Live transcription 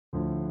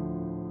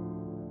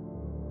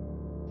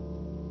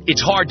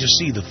It's hard to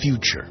see the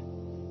future.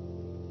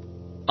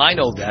 I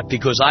know that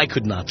because I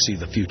could not see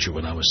the future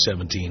when I was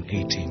 17,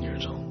 18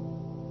 years old.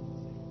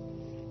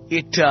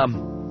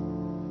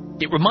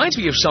 It reminds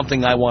me of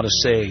something I want to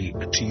say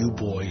to you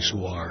boys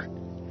who are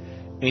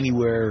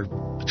anywhere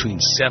between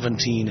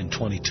 17 and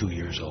 22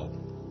 years old.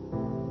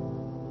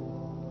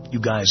 You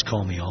guys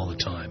call me all the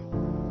time.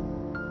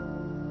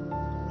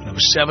 When I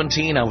was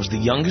 17, I was the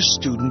youngest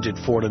student at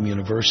Fordham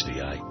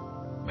University. I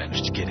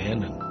managed to get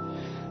in and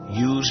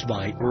used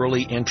my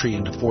early entry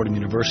into Fordham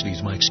University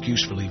as my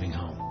excuse for leaving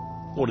home.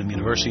 Fordham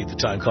University at the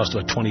time cost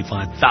about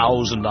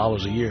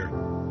 $25,000 a year.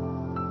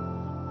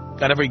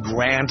 Got every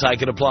grant I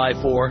could apply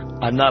for.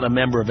 I'm not a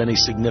member of any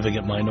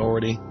significant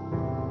minority.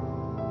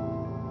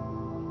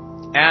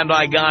 And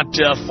I got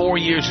 4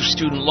 years of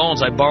student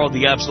loans. I borrowed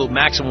the absolute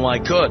maximum I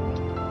could.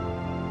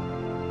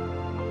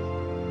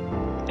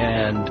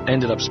 And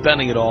ended up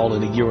spending it all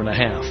in a year and a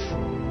half.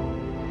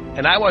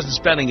 And I wasn't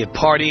spending it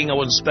partying. I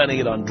wasn't spending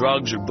it on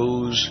drugs or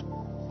booze.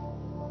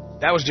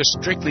 That was just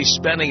strictly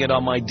spending it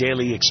on my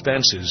daily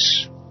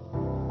expenses.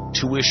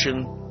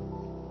 Tuition,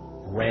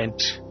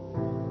 rent,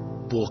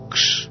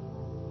 books,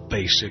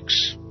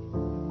 basics.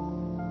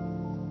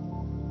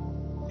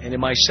 And in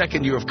my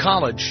second year of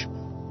college,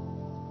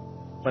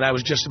 when I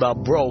was just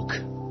about broke,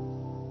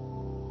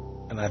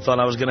 and I thought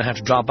I was going to have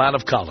to drop out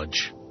of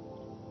college,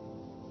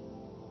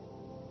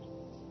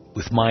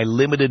 with my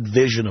limited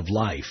vision of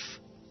life,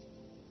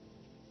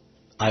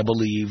 I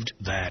believed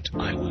that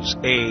I was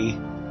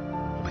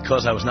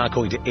because I was not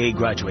going to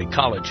graduate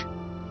college,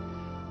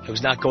 I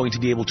was not going to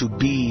be able to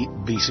be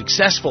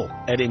successful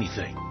at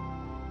anything.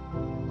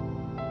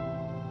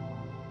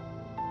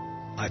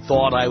 I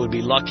thought I would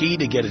be lucky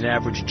to get an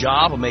average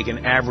job and make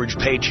an average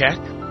paycheck,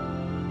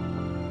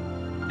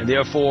 and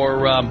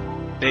therefore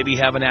maybe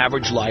have an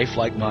average life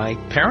like my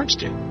parents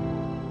did.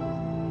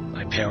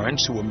 My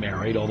parents, who were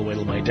married all the way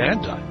till my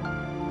dad died.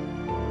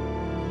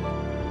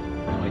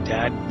 My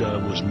dad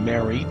was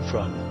married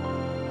from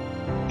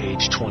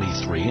age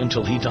 23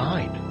 until he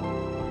died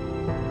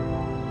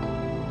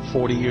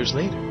 40 years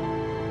later.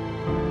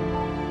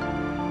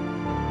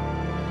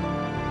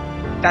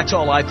 That's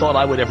all I thought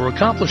I would ever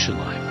accomplish in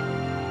life.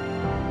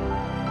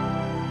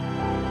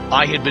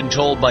 I had been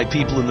told by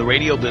people in the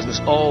radio business,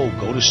 oh,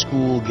 go to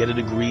school, get a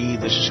degree,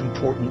 this is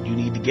important, you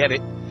need to get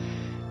it.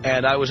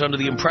 And I was under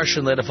the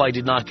impression that if I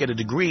did not get a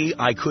degree,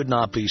 I could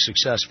not be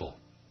successful.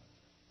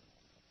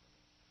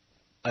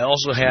 I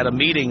also had a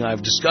meeting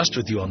I've discussed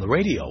with you on the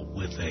radio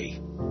with a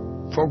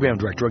program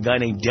director, a guy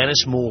named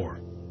Dennis Moore,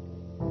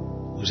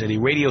 who was at a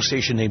radio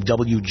station named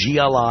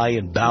WGLI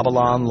in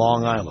Babylon,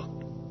 Long Island.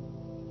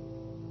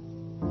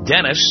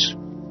 Dennis,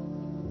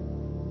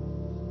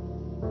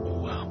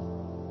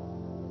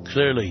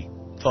 clearly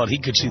thought he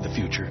could see the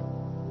future.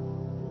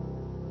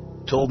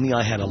 Told me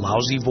I had a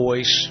lousy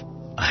voice,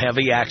 a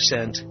heavy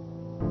accent,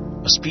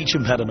 a speech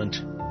impediment,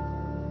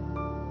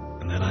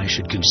 and that I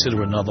should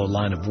consider another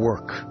line of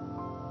work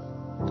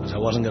because I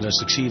wasn't going to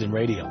succeed in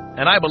radio.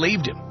 And I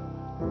believed him.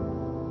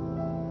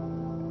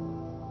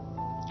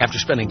 After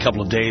spending a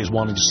couple of days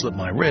wanting to slip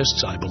my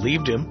wrists, I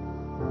believed him.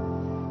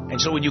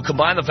 And so when you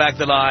combine the fact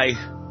that I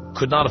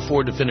could not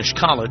afford to finish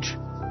college,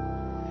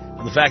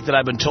 and the fact that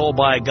I've been told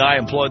by a guy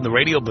employed in the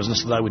radio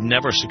business that I would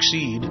never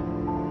succeed,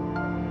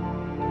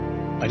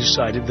 I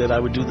decided that I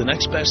would do the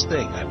next best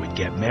thing. I would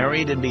get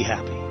married and be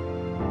happy.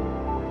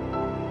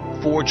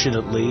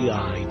 Fortunately,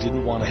 I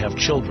didn't want to have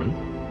children,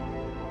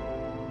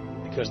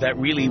 because that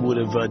really would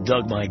have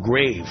dug my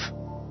grave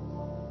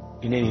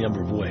in any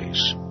number of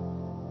ways.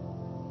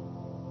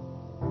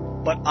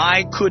 But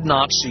I could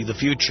not see the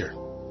future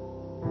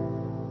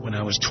when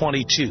I was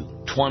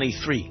 22,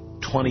 23,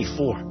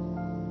 24.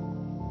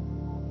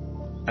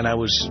 And I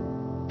was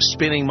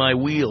spinning my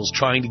wheels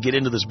trying to get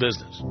into this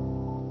business.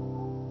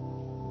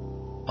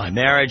 My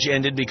marriage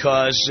ended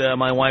because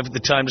my wife at the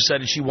time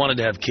decided she wanted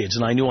to have kids,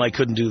 and I knew I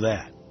couldn't do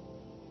that.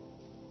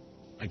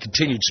 I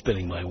continued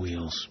spinning my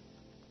wheels.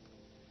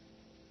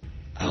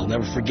 I'll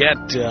never forget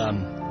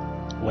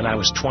when I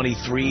was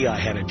 23, I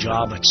had a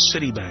job at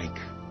Citibank,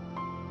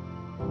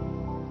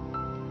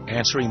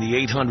 answering the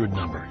 800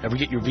 number. Ever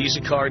get your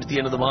Visa card at the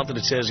end of the month and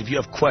it says, if you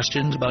have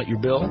questions about your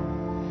bill,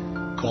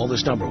 call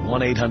this number,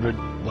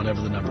 1-800,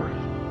 whatever the number is.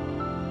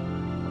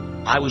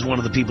 I was one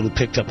of the people who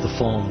picked up the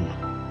phone.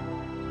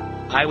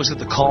 I was at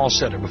the call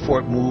center before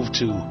it moved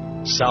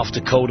to South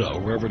Dakota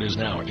or wherever it is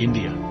now, or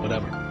India,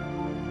 whatever.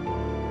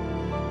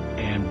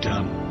 And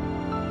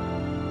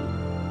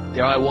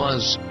there I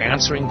was,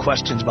 answering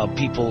questions about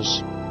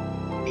people's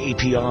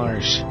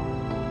APRs,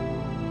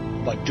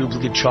 about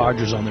duplicate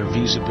charges on their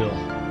Visa bill.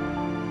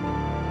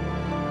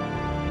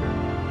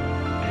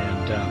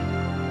 And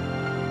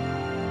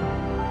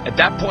at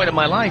that point in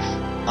my life,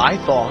 I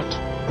thought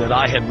that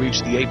I had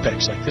reached the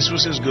apex. Like, this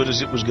was as good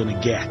as it was going to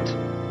get.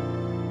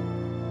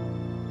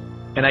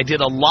 And I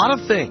did a lot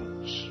of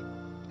things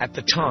at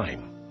the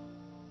time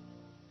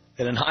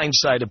that in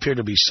hindsight appear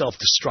to be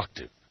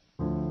self-destructive.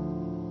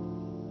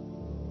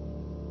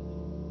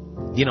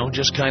 You know,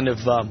 just kind of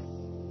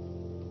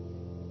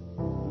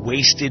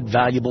wasted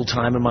valuable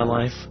time in my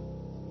life.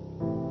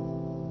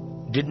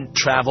 Didn't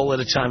travel at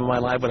a time in my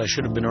life when I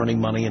should have been earning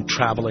money and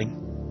traveling.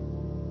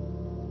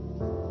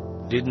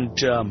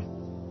 Didn't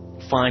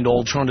find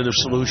alternative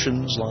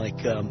solutions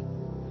like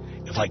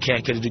if I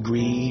can't get a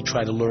degree,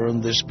 try to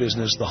learn this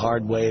business the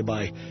hard way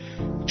by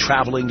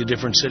traveling to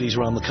different cities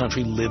around the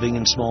country, living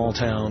in small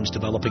towns,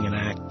 developing an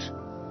act.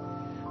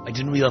 I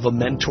didn't really have a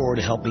mentor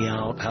to help me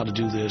out how to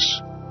do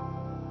this.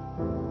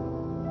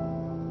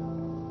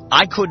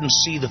 I couldn't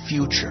see the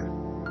future.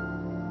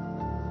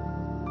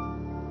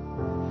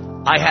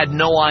 I had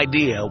no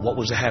idea what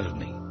was ahead of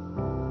me.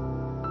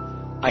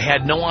 I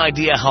had no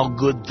idea how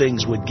good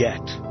things would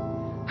get,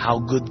 how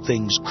good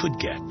things could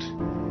get.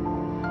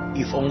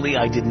 If only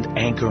I didn't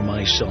anchor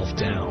myself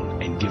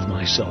down and give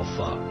myself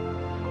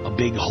a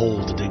big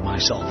hole to dig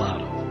myself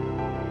out of.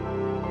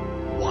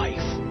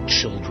 Wife,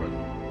 children,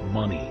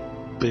 money,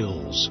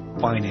 bills,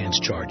 finance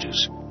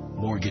charges,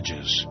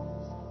 mortgages.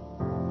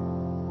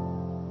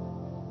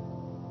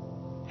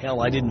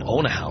 Hell, I didn't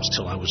own a house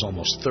till I was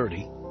almost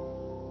 30.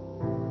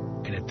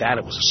 And at that,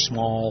 it was a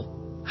small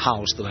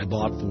house that I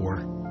bought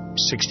for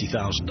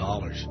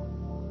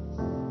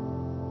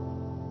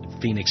 $60,000 in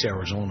Phoenix,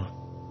 Arizona.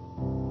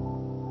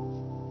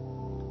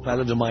 When I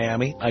lived in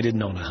Miami, I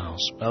didn't own a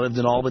house. When I lived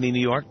in Albany,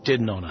 New York,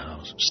 didn't own a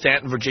house.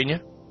 Stanton,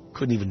 Virginia,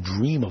 couldn't even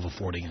dream of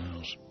affording a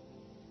house.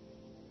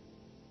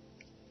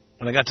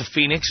 When I got to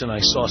Phoenix and I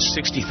saw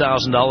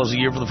 $60,000 a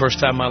year for the first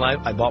time in my life,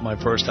 I bought my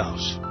first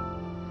house.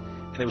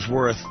 And it was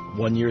worth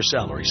 1 year's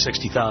salary,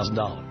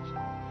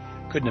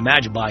 $60,000. Couldn't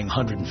imagine buying a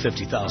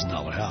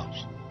 $150,000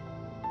 house,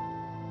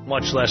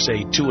 much less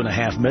a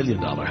 $2.5 million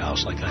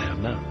house like I have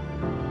now.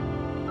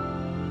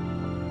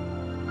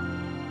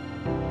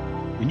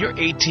 When you're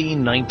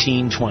 18,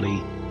 19,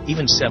 20,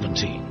 even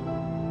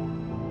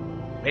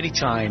 17, many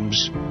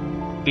times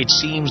it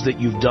seems that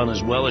you've done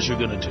as well as you're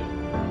going to do.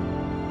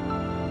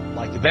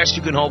 Like the best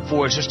you can hope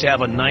for is just to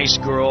have a nice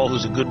girl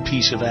who's a good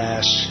piece of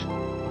ass.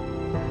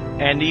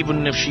 And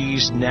even if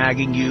she's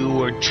nagging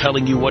you or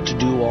telling you what to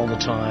do all the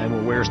time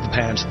or wears the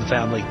pants of the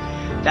family,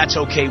 that's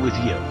okay with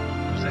you.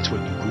 Because that's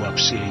what you grew up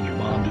seeing your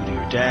mom do to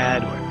your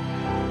dad. Or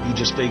you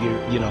just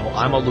figure,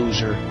 I'm a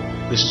loser.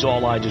 This is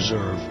all I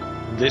deserve.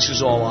 This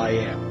is all I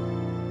am.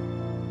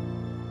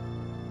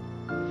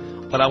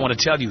 But I want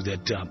to tell you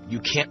that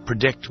you can't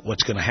predict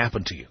what's going to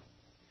happen to you.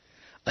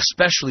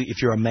 Especially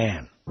if you're a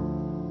man.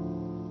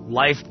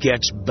 Life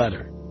gets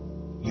better.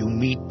 You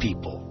meet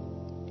people.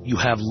 You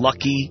have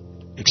lucky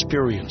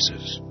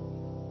experiences.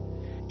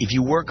 If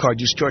you work hard,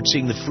 you start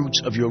seeing the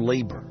fruits of your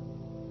labor.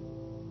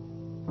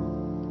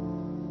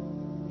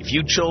 If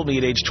you told me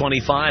at age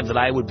 25 that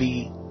I would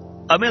be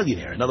a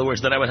millionaire, in other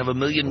words, that I would have $1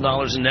 million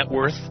in net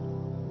worth,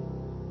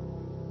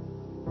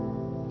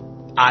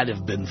 I'd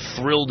have been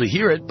thrilled to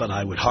hear it, but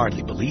I would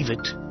hardly believe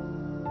it.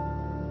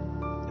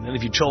 And then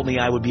if you told me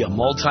I would be a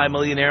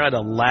multimillionaire, I'd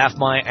have laughed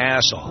my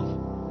ass off.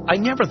 I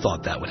never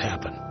thought that would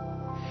happen.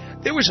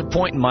 There was a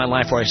point in my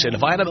life where I said,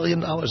 if I had $1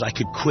 million, I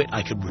could quit,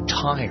 I could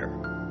retire.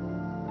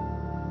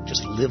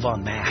 Just live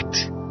on that.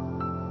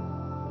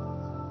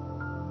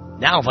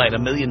 Now, if I had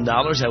 $1 million,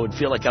 I would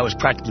feel like I was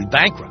practically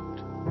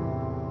bankrupt.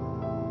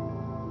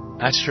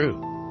 That's true.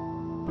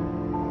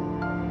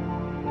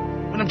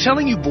 What I'm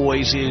telling you,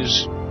 boys,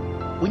 is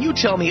when you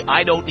tell me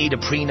I don't need a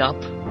prenup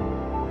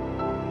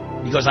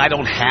because I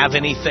don't have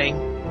anything,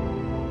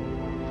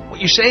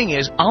 what you're saying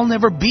is I'll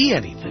never be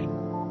anything.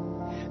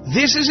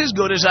 This is as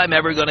good as I'm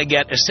ever going to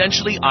get.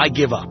 Essentially, I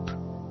give up.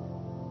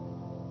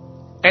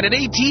 And at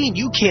 18,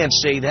 you can't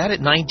say that.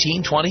 At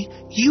 19, 20,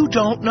 you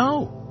don't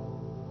know.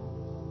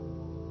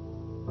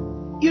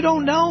 You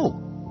don't know.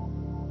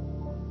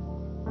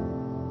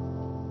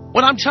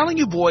 What I'm telling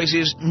you, boys,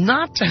 is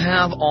not to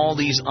have all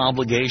these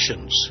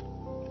obligations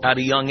at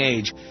a young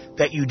age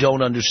that you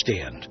don't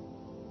understand.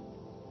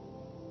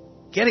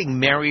 Getting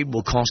married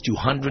will cost you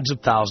hundreds of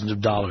thousands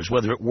of dollars,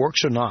 whether it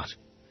works or not.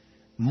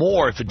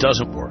 More if it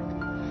doesn't work.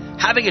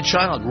 Having a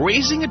child,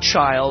 raising a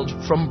child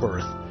from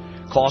birth,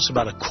 costs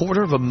about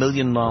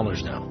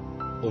 $250,000 now,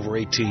 over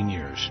 18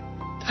 years.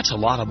 That's a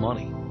lot of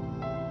money.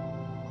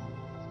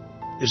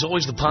 There's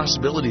always the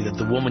possibility that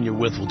the woman you're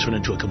with will turn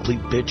into a complete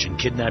bitch and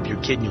kidnap your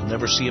kid and you'll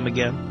never see him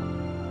again.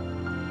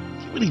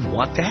 Do you really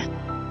want that?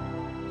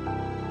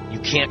 You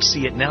can't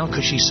see it now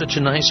because she's such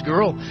a nice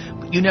girl,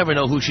 but you never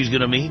know who she's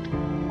going to meet.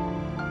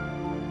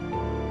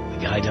 The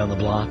guy down the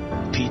block,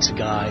 the pizza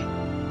guy,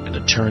 an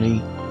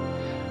attorney,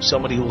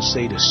 somebody who will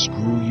say to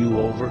screw you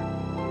over.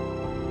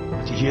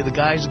 Did you hear the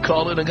guys who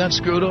called in and got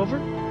screwed over?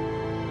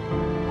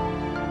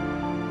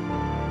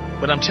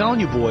 What I'm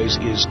telling you, boys,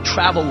 is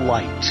travel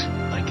light,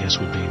 I guess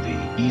would be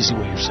the easy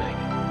way of saying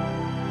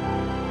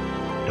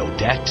it. No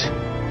debt,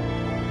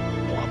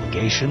 no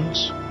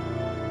obligations,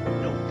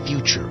 no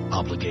future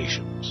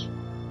obligations.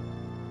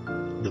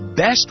 The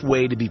best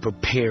way to be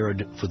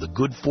prepared for the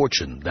good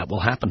fortune that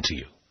will happen to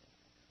you,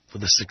 for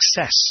the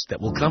success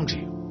that will come to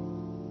you,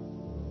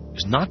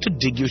 is not to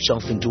dig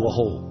yourself into a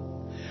hole.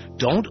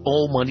 Don't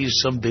owe money to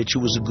some bitch who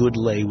was a good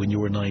lay when you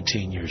were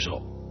 19 years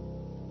old.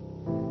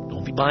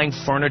 Don't be buying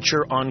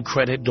furniture on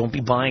credit. Don't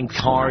be buying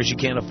cars you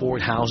can't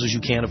afford, houses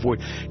you can't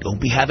afford. Don't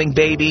be having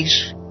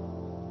babies.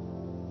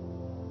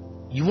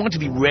 You want to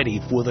be ready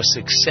for the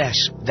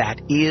success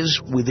that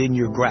is within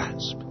your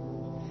grasp.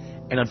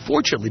 And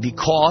unfortunately,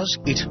 because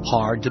it's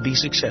hard to be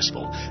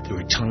successful, there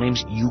are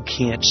times you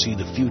can't see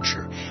the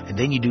future. And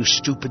then you do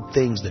stupid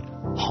things that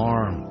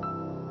harm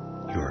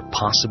your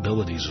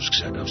possibilities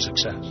of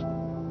success.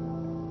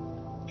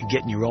 You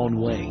get in your own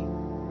way.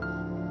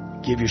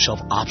 Give yourself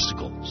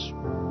obstacles.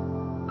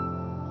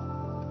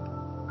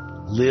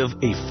 Live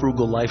a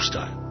frugal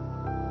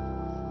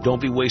lifestyle.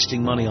 Don't be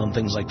wasting money on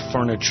things like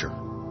furniture,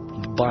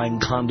 buying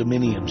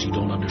condominiums you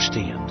don't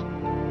understand,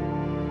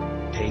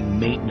 paying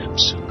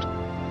maintenance and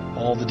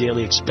all the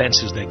daily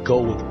expenses that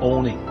go with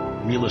owning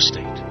real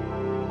estate.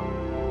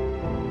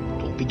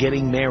 Don't be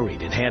getting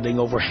married and handing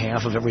over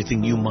half of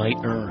everything you might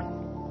earn.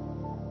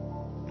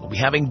 Don't be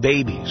having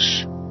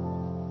babies.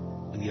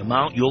 The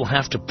amount you'll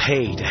have to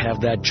pay to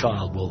have that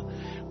child will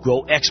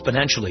grow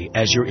exponentially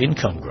as your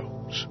income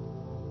grows.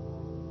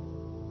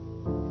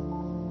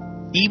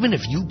 Even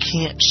if you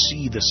can't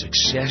see the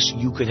success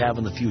you could have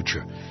in the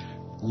future,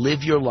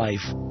 live your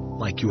life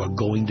like you are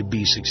going to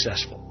be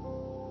successful.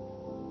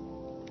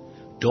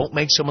 Don't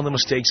make some of the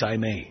mistakes I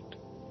made.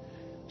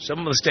 Some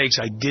of the mistakes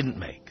I didn't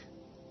make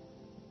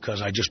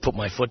because I just put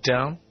my foot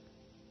down.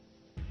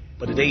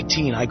 But at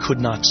 18, I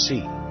could not see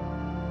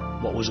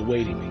what was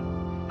awaiting me.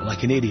 And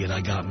like an idiot,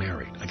 I got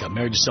married. I got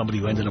married to somebody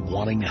who ended up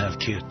wanting to have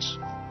kids.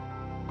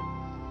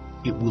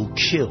 It will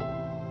kill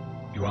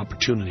your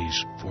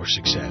opportunities for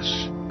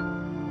success.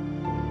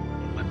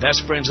 My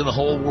best friends in the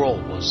whole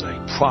world was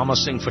a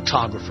promising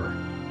photographer.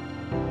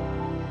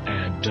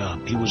 And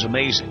he was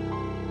amazing.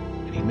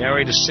 And he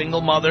married a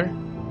single mother.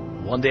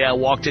 One day I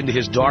walked into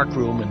his dark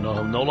room, and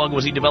no longer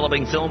was he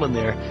developing film in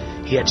there.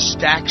 He had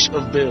stacks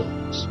of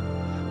bills.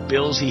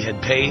 Bills he had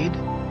paid,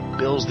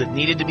 bills that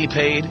needed to be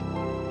paid,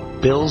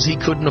 bills he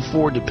couldn't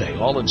afford to pay,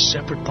 all in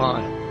separate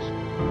piles.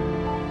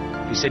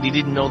 He said he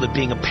didn't know that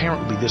being a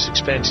parent would be this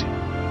expensive.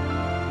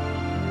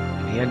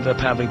 And he ended up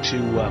having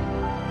to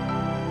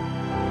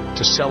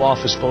sell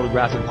off his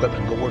photographic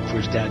equipment and go work for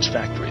his dad's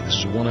factory. This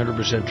is a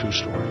 100% true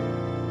story.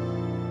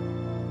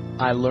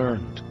 I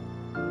learned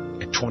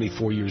at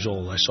 24 years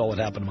old. I saw what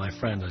happened to my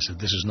friend. I said,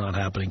 this is not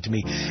happening to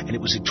me. And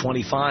it was at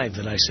 25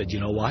 that I said, you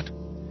know what?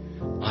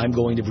 I'm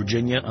going to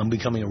Virginia. I'm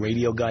becoming a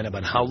radio guy, no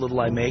matter how little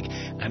I make,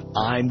 and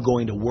I'm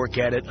going to work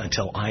at it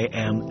until I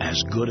am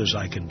as good as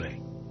I can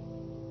be.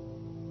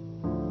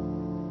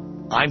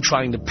 I'm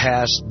trying to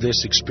pass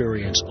this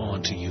experience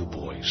on to you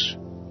boys.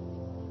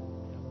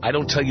 I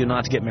don't tell you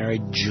not to get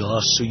married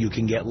just so you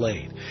can get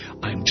laid.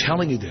 I'm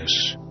telling you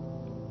this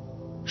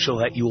so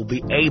that you will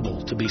be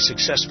able to be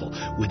successful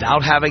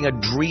without having a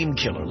dream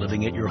killer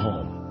living at your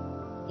home.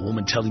 A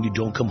woman telling you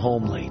don't come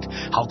home late.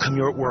 How come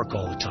you're at work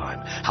all the time?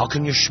 How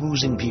come you're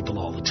schmoozing people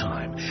all the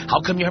time?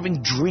 How come you're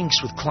having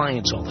drinks with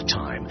clients all the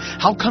time?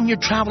 How come you're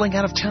traveling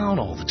out of town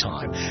all the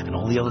time? And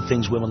all the other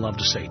things women love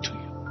to say to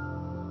you.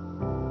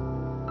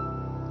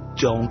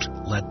 Don't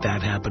let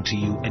that happen to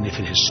you. And if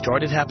it has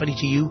started happening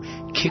to you,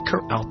 kick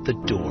her out the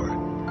door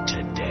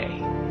today.